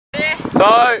Go!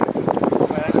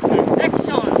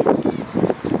 Action!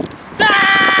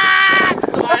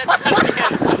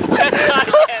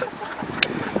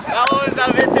 That was a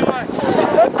bit too much.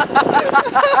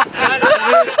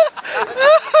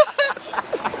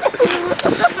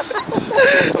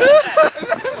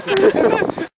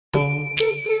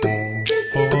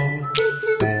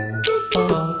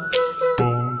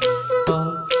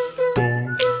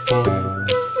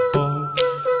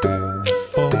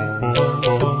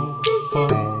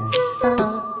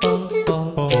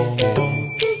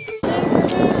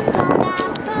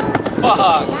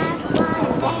 Fuck.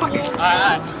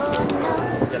 Alright.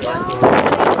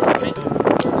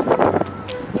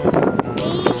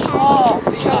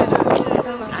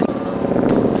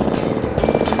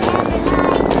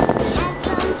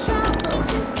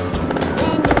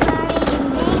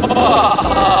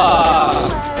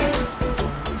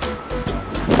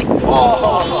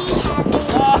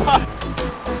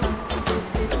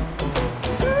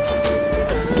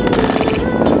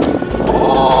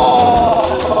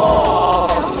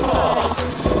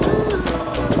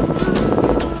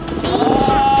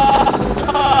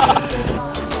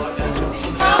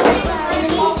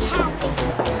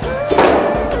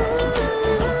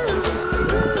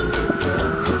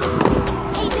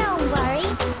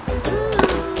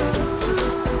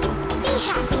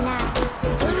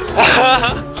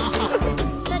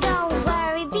 So don't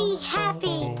worry, be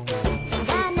happy.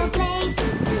 Got no place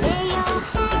to lay your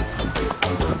head.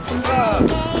 Somebody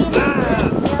gave it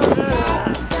to your bed.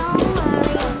 Don't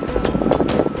worry,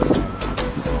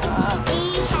 be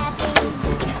happy.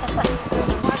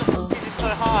 This is so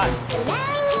hard. The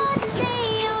landlord say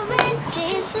your rent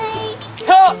is late.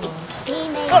 He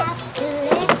may have to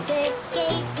lift the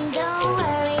gate. And don't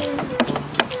worry,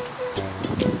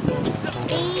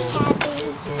 be happy.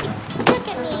 Look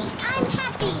at me, I'm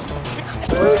happy.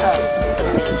 Don't worry,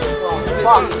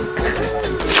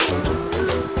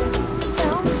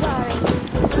 don't worry.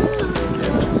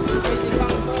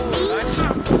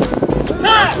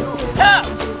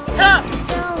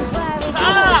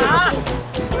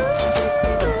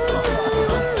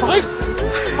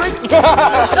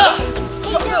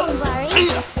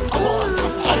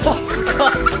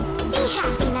 Be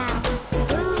happy now.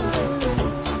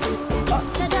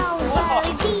 So don't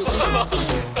worry, be happy.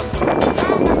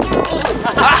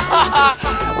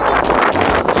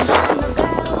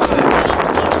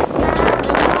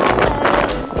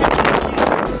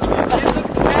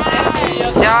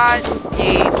 Dad,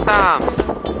 Sam.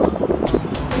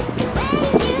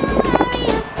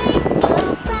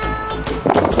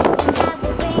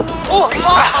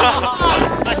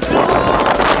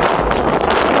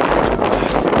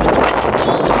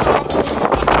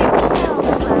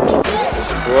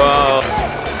 Wow.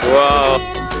 Wow.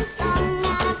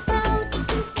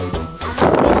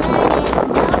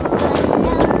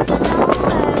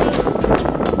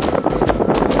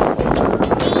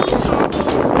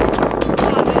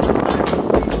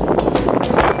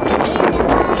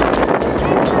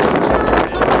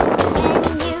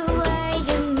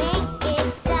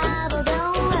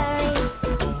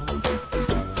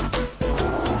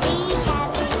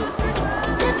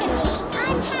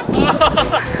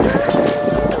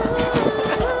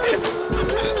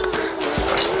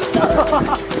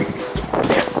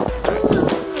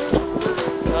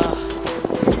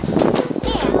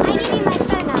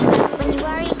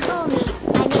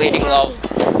 Bleeding love.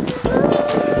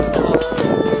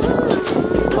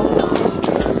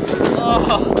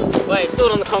 Oh, wait, do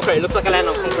it on the concrete. It looks like I land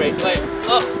on concrete. Wait.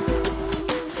 Oh.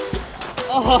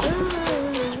 Oh.